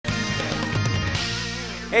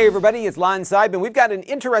Hey everybody, it's Lon.TV, and we've got an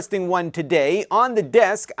interesting one today. On the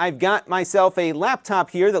desk, I've got myself a laptop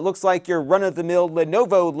here that looks like your run-of-the-mill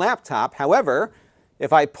Lenovo laptop. However,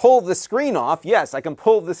 if I pull the screen off, yes, I can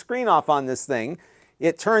pull the screen off on this thing,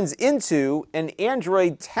 it turns into an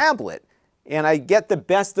Android tablet. And I get the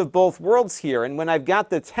best of both worlds here. And when I've got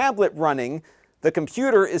the tablet running, the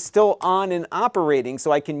computer is still on and operating,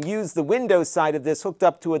 so I can use the Windows side of this hooked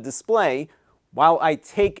up to a display while I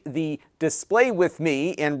take the display with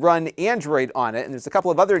me and run Android on it. And there's a couple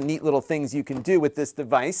of other neat little things you can do with this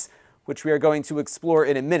device, which we are going to explore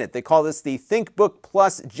in a minute. They call this the Thinkbook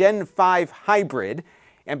Plus Gen 5 Hybrid.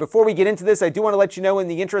 And before we get into this, I do want to let you know, in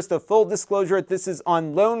the interest of full disclosure, this is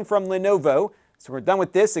on loan from Lenovo. So we're done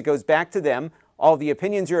with this. It goes back to them. All the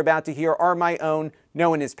opinions you're about to hear are my own. No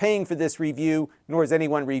one is paying for this review, nor has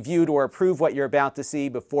anyone reviewed or approved what you're about to see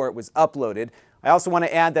before it was uploaded. I also want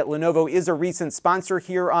to add that Lenovo is a recent sponsor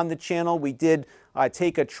here on the channel. We did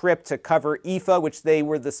take a trip to cover IFA, which they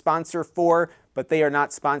were the sponsor for, but they are not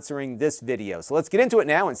sponsoring this video. So let's get into it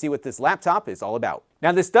now and see what this laptop is all about.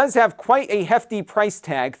 Now, this does have quite a hefty price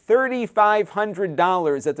tag,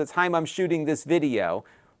 $3,500 at the time I'm shooting this video.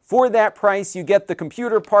 For that price, you get the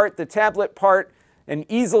computer part, the tablet part, an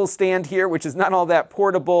easel stand here, which is not all that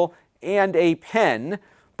portable, and a pen.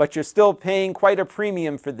 But you're still paying quite a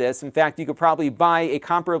premium for this. In fact, you could probably buy a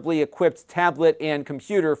comparably equipped tablet and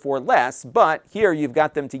computer for less, but here you've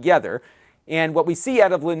got them together. And what we see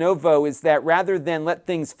out of Lenovo is that rather than let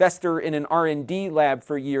things fester in an R&D lab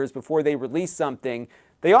for years before they release something,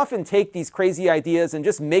 they often take these crazy ideas and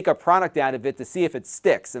just make a product out of it to see if it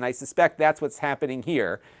sticks. And I suspect that's what's happening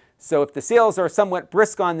here. So if the sales are somewhat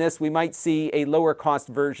brisk on this, we might see a lower cost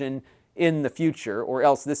version in the future, or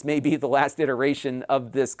else this may be the last iteration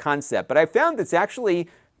of this concept. But I found it's actually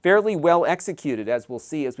fairly well executed, as we'll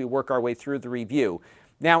see as we work our way through the review.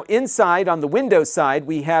 Now, inside, on the Windows side,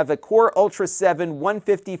 we have a Core Ultra 7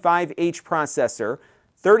 155H processor,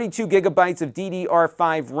 32 gigabytes of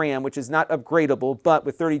DDR5 RAM, which is not upgradable, but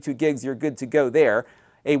with 32 gigs, you're good to go there.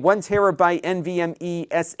 A 1 terabyte NVMe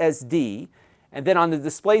SSD. And then on the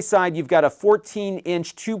display side, you've got a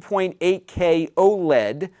 14-inch 2.8K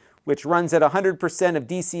OLED, which runs at 100% of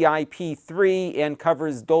DCI-P3 and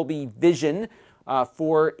covers Dolby Vision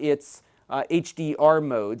for its HDR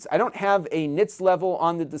modes. I don't have a nits level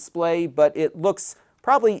on the display, but it looks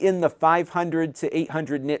probably in the 500 to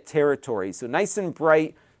 800 nit territory. So nice and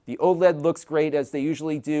bright. The OLED looks great, as they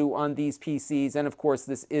usually do on these PCs. And of course,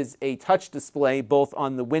 this is a touch display both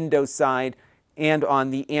on the Windows side and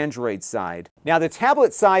on the Android side. Now, the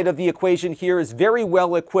tablet side of the equation here is very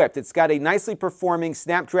well equipped. It's got a nicely performing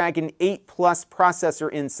Snapdragon 8 Plus processor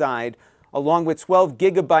inside, along with 12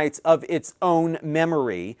 gigabytes of its own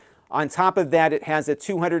memory. On top of that, it has a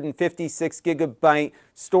 256 gigabyte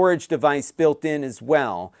storage device built in as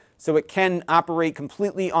well. So it can operate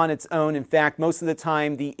completely on its own. In fact, most of the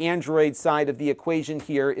time, the Android side of the equation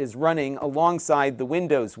here is running alongside the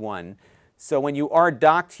Windows one. So when you are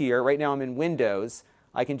docked here, right now I'm in Windows,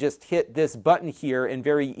 I can just hit this button here and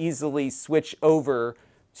very easily switch over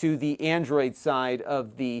to the Android side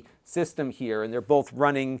of the system here. And they're both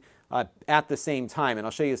running at the same time. And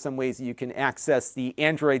I'll show you some ways you can access the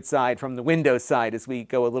Android side from the Windows side as we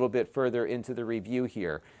go a little bit further into the review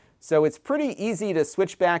here. So it's pretty easy to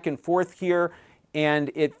switch back and forth here,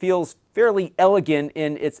 and it feels fairly elegant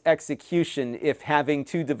in its execution if having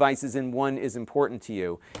two devices in one is important to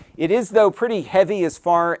you. It is, though, pretty heavy as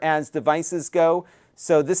far as devices go.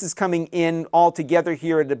 So this is coming in all together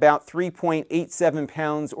here at about 3.87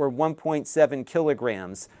 pounds or 1.7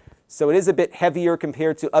 kilograms. So it is a bit heavier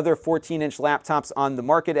compared to other 14-inch laptops on the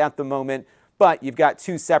market at the moment, but you've got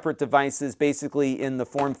two separate devices basically in the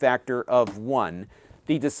form factor of one.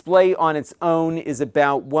 The display on its own is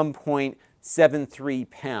about 1.73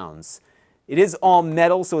 pounds. It is all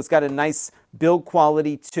metal, so it's got a nice build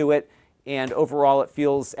quality to it, and overall it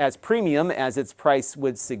feels as premium as its price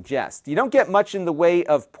would suggest. You don't get much in the way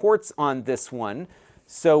of ports on this one,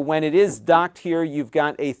 so when it is docked here, you've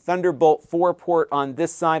got a Thunderbolt 4 port on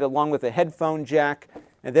this side along with a headphone jack,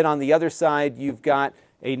 and then on the other side you've got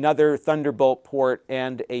another Thunderbolt port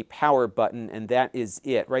and a power button, and that is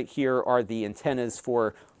it. Right here are the antennas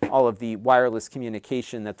for all of the wireless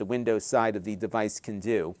communication that the Windows side of the device can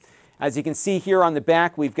do. As you can see here on the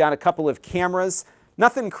back, we've got a couple of cameras.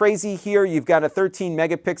 Nothing crazy here. You've got a 13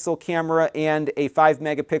 megapixel camera and a 5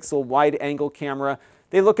 megapixel wide angle camera.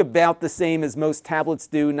 They look about the same as most tablets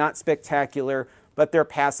do, not spectacular, but they're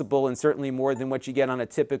passable and certainly more than what you get on a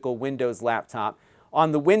typical Windows laptop.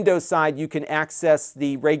 On the Windows side, you can access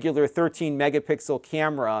the regular 13 megapixel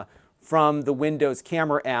camera from the Windows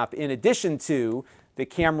Camera app, in addition to the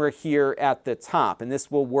camera here at the top, and this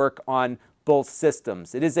will work on both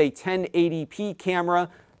systems. It is a 1080p camera.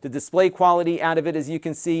 The display quality out of it, as you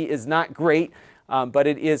can see, is not great, but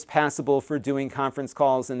it is passable for doing conference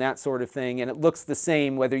calls and that sort of thing, and it looks the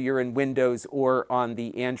same whether you're in Windows or on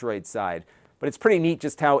the Android side. But it's pretty neat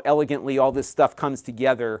just how elegantly all this stuff comes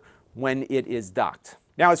together when it is docked.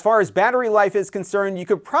 Now, as far as battery life is concerned, you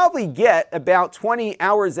could probably get about 20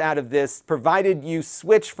 hours out of this, provided you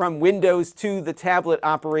switch from Windows to the tablet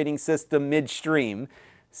operating system midstream.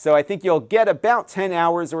 So I think you'll get about 10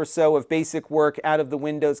 hours or so of basic work out of the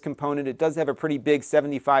Windows component. It does have a pretty big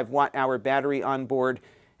 75 watt-hour battery on board,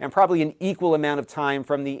 and probably an equal amount of time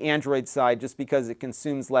from the Android side just because it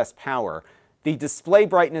consumes less power. The display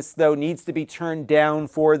brightness, though, needs to be turned down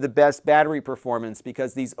for the best battery performance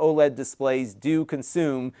because these OLED displays do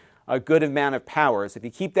consume a good amount of power. So if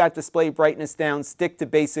you keep that display brightness down, stick to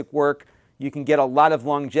basic work, you can get a lot of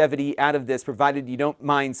longevity out of this, provided you don't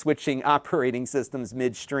mind switching operating systems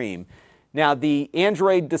midstream. Now, the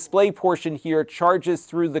Android display portion here charges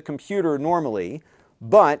through the computer normally,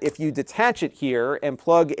 but if you detach it here and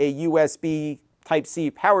plug a USB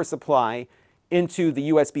Type-C power supply into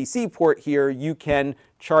the USB-C port here, you can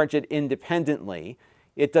charge it independently.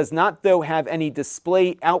 It does not, though, have any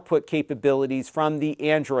display output capabilities from the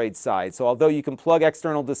Android side. So although you can plug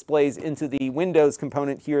external displays into the Windows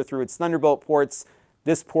component here through its Thunderbolt ports,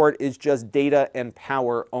 this port is just data and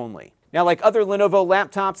power only. Now, like other Lenovo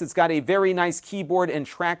laptops, it's got a very nice keyboard and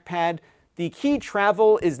trackpad. The key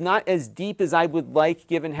travel is not as deep as I would like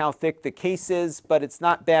given how thick the case is, but it's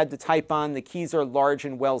not bad to type on. The keys are large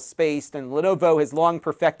and well spaced, and Lenovo has long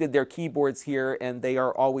perfected their keyboards here, and they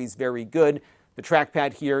are always very good. The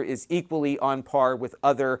trackpad here is equally on par with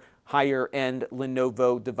other higher-end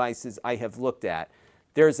Lenovo devices I have looked at.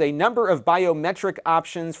 There's a number of biometric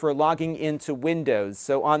options for logging into Windows.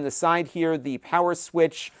 So on the side here, the power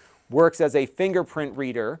switch works as a fingerprint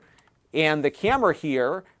reader, and the camera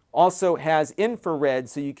here also has infrared,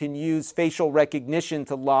 so you can use facial recognition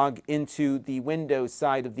to log into the Windows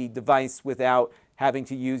side of the device without having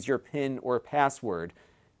to use your PIN or password.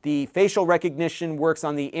 The facial recognition works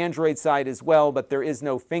on the Android side as well, but there is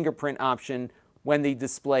no fingerprint option when the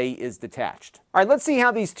display is detached. All right, let's see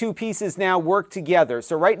how these two pieces now work together.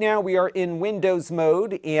 So right now we are in Windows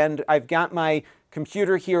mode, and I've got my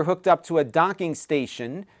computer here hooked up to a docking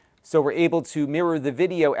station. So we're able to mirror the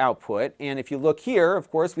video output. And if you look here,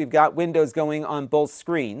 of course, we've got Windows going on both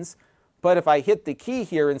screens. But if I hit the key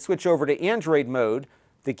here and switch over to Android mode,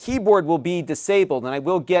 the keyboard will be disabled. And I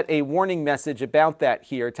will get a warning message about that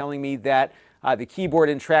here telling me that the keyboard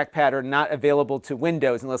and trackpad are not available to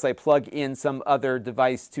Windows unless I plug in some other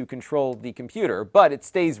device to control the computer. But it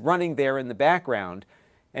stays running there in the background.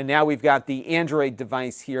 And now we've got the Android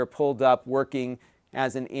device here pulled up working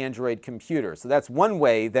as an Android computer. So that's one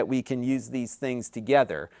way that we can use these things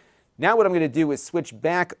together. Now what I'm going to do is switch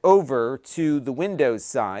back over to the Windows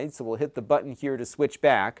side. So we'll hit the button here to switch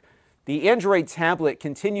back. The Android tablet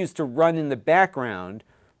continues to run in the background,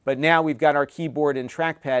 but now we've got our keyboard and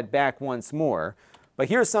trackpad back once more. But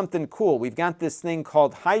here's something cool. We've got this thing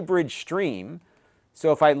called Hybrid Stream.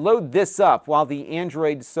 So if I load this up while the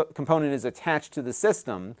Android component is attached to the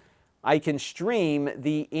system, I can stream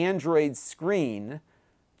the Android screen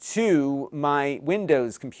to my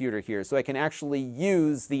Windows computer here. So I can actually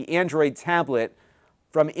use the Android tablet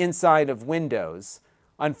from inside of Windows.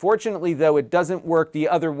 Unfortunately, though, it doesn't work the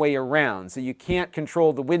other way around. So you can't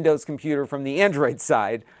control the Windows computer from the Android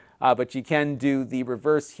side, but you can do the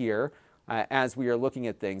reverse here as we are looking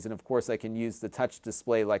at things. And of course, I can use the touch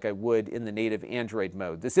display like I would in the native Android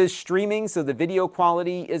mode. This is streaming, so the video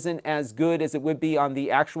quality isn't as good as it would be on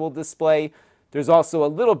the actual display. There's also a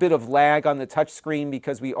little bit of lag on the touch screen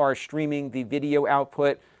because we are streaming the video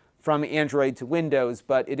output from Android to Windows,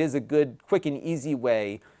 but it is a good, quick and easy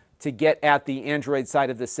way to get at the Android side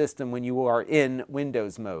of the system when you are in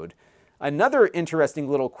Windows mode. Another interesting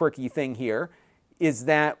little quirky thing here is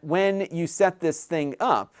that when you set this thing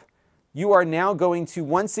up, you are now going to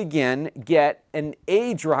once again get an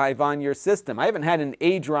A drive on your system. I haven't had an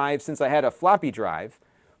A drive since I had a floppy drive,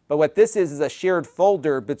 but what this is a shared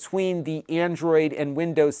folder between the Android and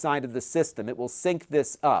Windows side of the system. It will sync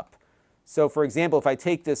this up. So for example, if I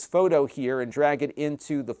take this photo here and drag it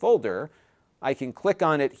into the folder, I can click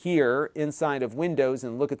on it here inside of Windows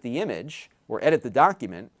and look at the image or edit the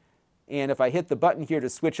document. And if I hit the button here to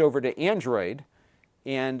switch over to Android,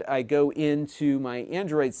 and I go into my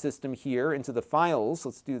Android system here, into the files.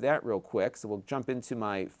 Let's do that real quick. So we'll jump into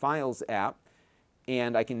my Files app,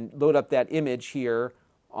 and I can load up that image here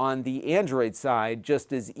on the Android side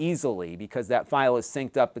just as easily because that file is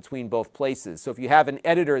synced up between both places. So if you have an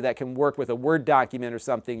editor that can work with a Word document or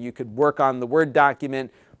something, you could work on the Word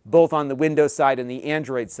document both on the Windows side and the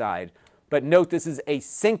Android side. But note, this is a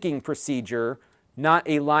syncing procedure, not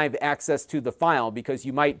a live access to the file, because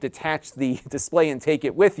you might detach the display and take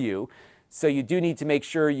it with you. So you do need to make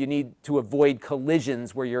sure you need to avoid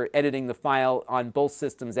collisions where you're editing the file on both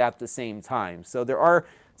systems at the same time. So there are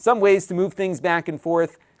some ways to move things back and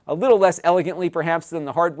forth, a little less elegantly perhaps than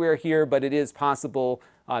the hardware here, but it is possible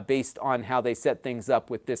based on how they set things up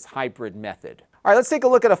with this hybrid method. All right, let's take a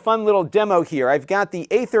look at a fun little demo here. I've got the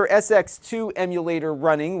Aether SX2 emulator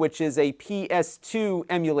running, which is a PS2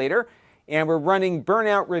 emulator, and we're running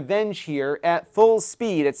Burnout Revenge here at full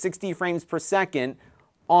speed at 60 frames per second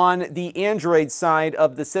on the Android side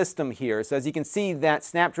of the system here. So as you can see, that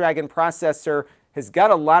Snapdragon processor has got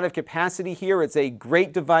a lot of capacity here. It's a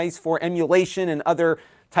great device for emulation and other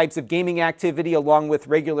types of gaming activity along with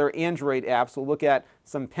regular Android apps. We'll look at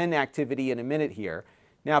some pen activity in a minute here.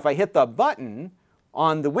 Now if I hit the button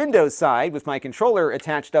on the Windows side with my controller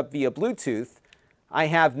attached up via Bluetooth, I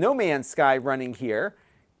have No Man's Sky running here,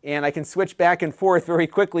 and I can switch back and forth very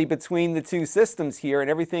quickly between the two systems here, and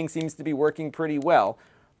everything seems to be working pretty well.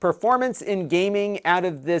 Performance in gaming out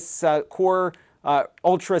of this Core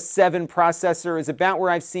Ultra 7 processor is about where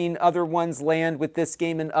I've seen other ones land with this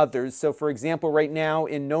game and others. So for example, right now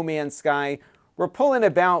in No Man's Sky, we're pulling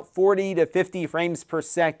about 40 to 50 frames per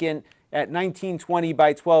second at 1920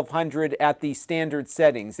 by 1200 at the standard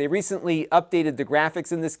settings. They recently updated the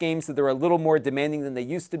graphics in this game, so they're a little more demanding than they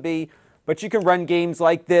used to be. But you can run games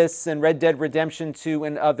like this and Red Dead Redemption 2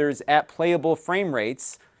 and others at playable frame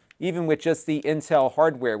rates, even with just the Intel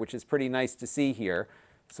hardware, which is pretty nice to see here.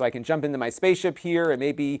 So I can jump into my spaceship here and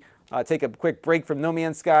maybe take a quick break from No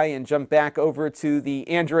Man's Sky and jump back over to the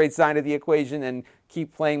Android side of the equation and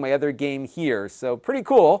keep playing my other game here. So pretty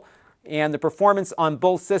cool. And the performance on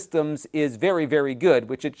both systems is very, very good,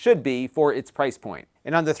 which it should be for its price point.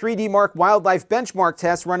 And on the 3D Mark Wildlife benchmark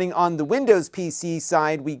test running on the Windows PC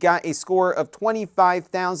side, we got a score of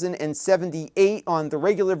 25,078 on the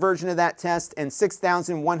regular version of that test and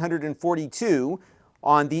 6,142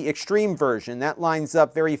 on the extreme version. That lines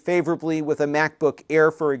up very favorably with a MacBook Air,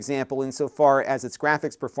 for example, insofar as its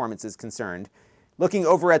graphics performance is concerned. Looking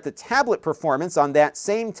over at the tablet performance on that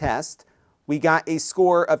same test, we got a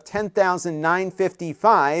score of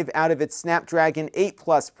 10,955 out of its Snapdragon 8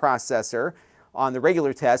 Plus processor on the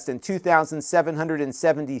regular test and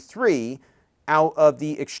 2,773 out of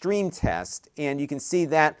the extreme test. And you can see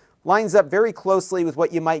that lines up very closely with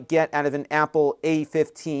what you might get out of an Apple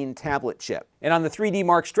A15 tablet chip. And on the 3D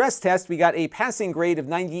Mark stress test, we got a passing grade of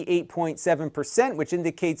 98.7%, which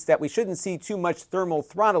indicates that we shouldn't see too much thermal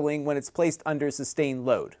throttling when it's placed under sustained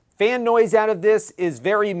load. Fan noise out of this is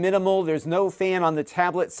very minimal. There's no fan on the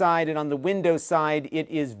tablet side, and on the Windows side, it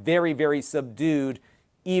is very, very subdued,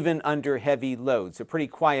 even under heavy load. So pretty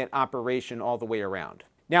quiet operation all the way around.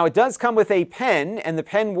 Now it does come with a pen, and the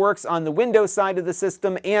pen works on the Windows side of the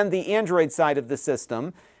system and the Android side of the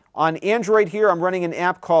system. On Android here, I'm running an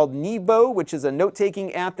app called Nebo, which is a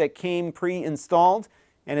note-taking app that came pre-installed,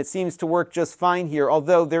 and it seems to work just fine here,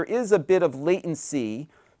 although there is a bit of latency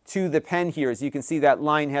to the pen here, as you can see that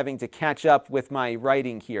line having to catch up with my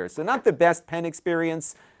writing here. So not the best pen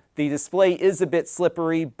experience. The display is a bit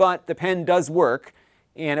slippery, but the pen does work.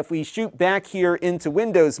 And if we shoot back here into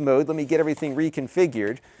Windows mode, let me get everything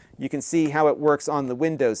reconfigured, you can see how it works on the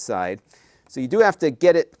Windows side. So you do have to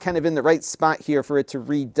get it kind of in the right spot here for it to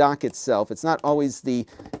redock itself. It's not always the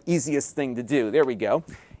easiest thing to do. There we go.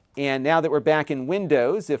 And now that we're back in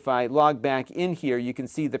Windows, if I log back in here, you can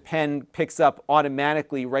see the pen picks up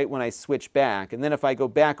automatically right when I switch back. And then if I go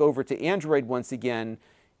back over to Android once again,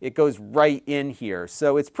 it goes right in here.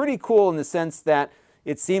 So it's pretty cool in the sense that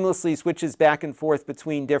it seamlessly switches back and forth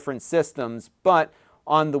between different systems. But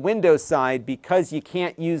on the Windows side, because you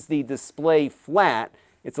can't use the display flat,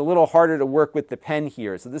 it's a little harder to work with the pen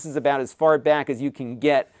here. So this is about as far back as you can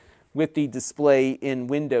get with the display in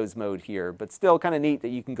Windows mode here, but still kind of neat that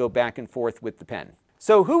you can go back and forth with the pen.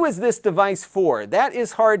 So who is this device for? That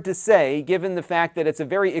is hard to say, given the fact that it's a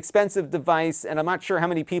very expensive device, and I'm not sure how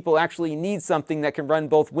many people actually need something that can run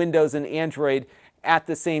both Windows and Android at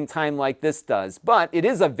the same time like this does. But it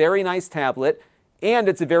is a very nice tablet, and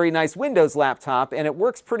it's a very nice Windows laptop, and it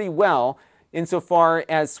works pretty well insofar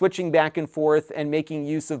as switching back and forth and making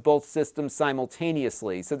use of both systems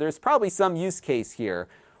simultaneously. So there's probably some use case here.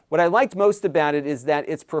 What I liked most about it is that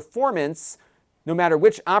its performance, no matter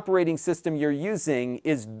which operating system you're using,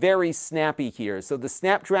 is very snappy here. So the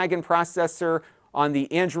Snapdragon processor on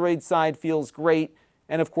the Android side feels great,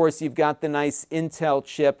 And of course, you've got the nice Intel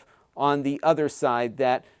chip on the other side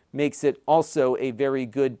that makes it also a very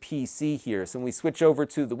good PC here. So when we switch over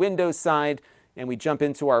to the Windows side and we jump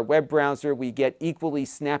into our web browser, we get equally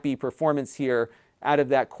snappy performance here out of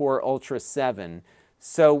that Core Ultra 7.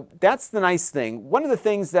 So that's the nice thing. One of the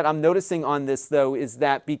things that I'm noticing on this, though, is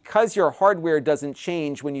that because your hardware doesn't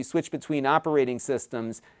change when you switch between operating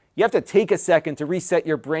systems, you have to take a second to reset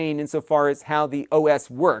your brain insofar as how the OS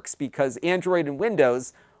works, because Android and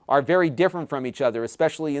Windows are very different from each other,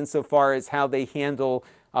 especially insofar as how they handle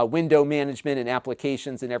window management and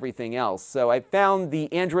applications and everything else. So I found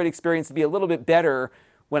the Android experience to be a little bit better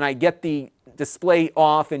when I get the display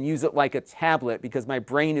off and use it like a tablet, because my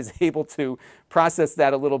brain is able to process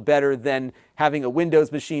that a little better than having a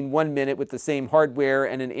Windows machine 1 minute with the same hardware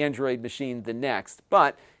and an Android machine the next.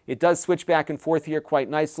 But it does switch back and forth here quite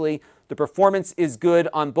nicely. The performance is good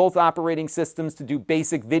on both operating systems to do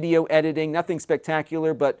basic video editing. Nothing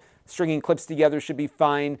spectacular, but stringing clips together should be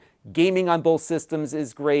fine. Gaming on both systems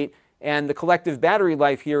is great. And the collective battery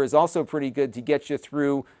life here is also pretty good to get you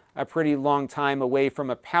through a pretty long time away from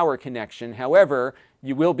a power connection. However,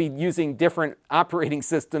 you will be using different operating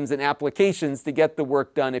systems and applications to get the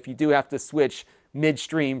work done if you do have to switch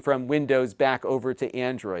midstream from Windows back over to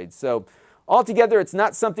Android. So altogether, it's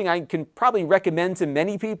not something I can probably recommend to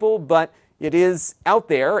many people, but it is out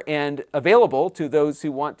there and available to those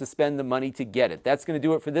who want to spend the money to get it. That's going to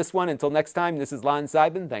do it for this one. Until next time, this is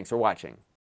Lon.TV. Thanks for watching.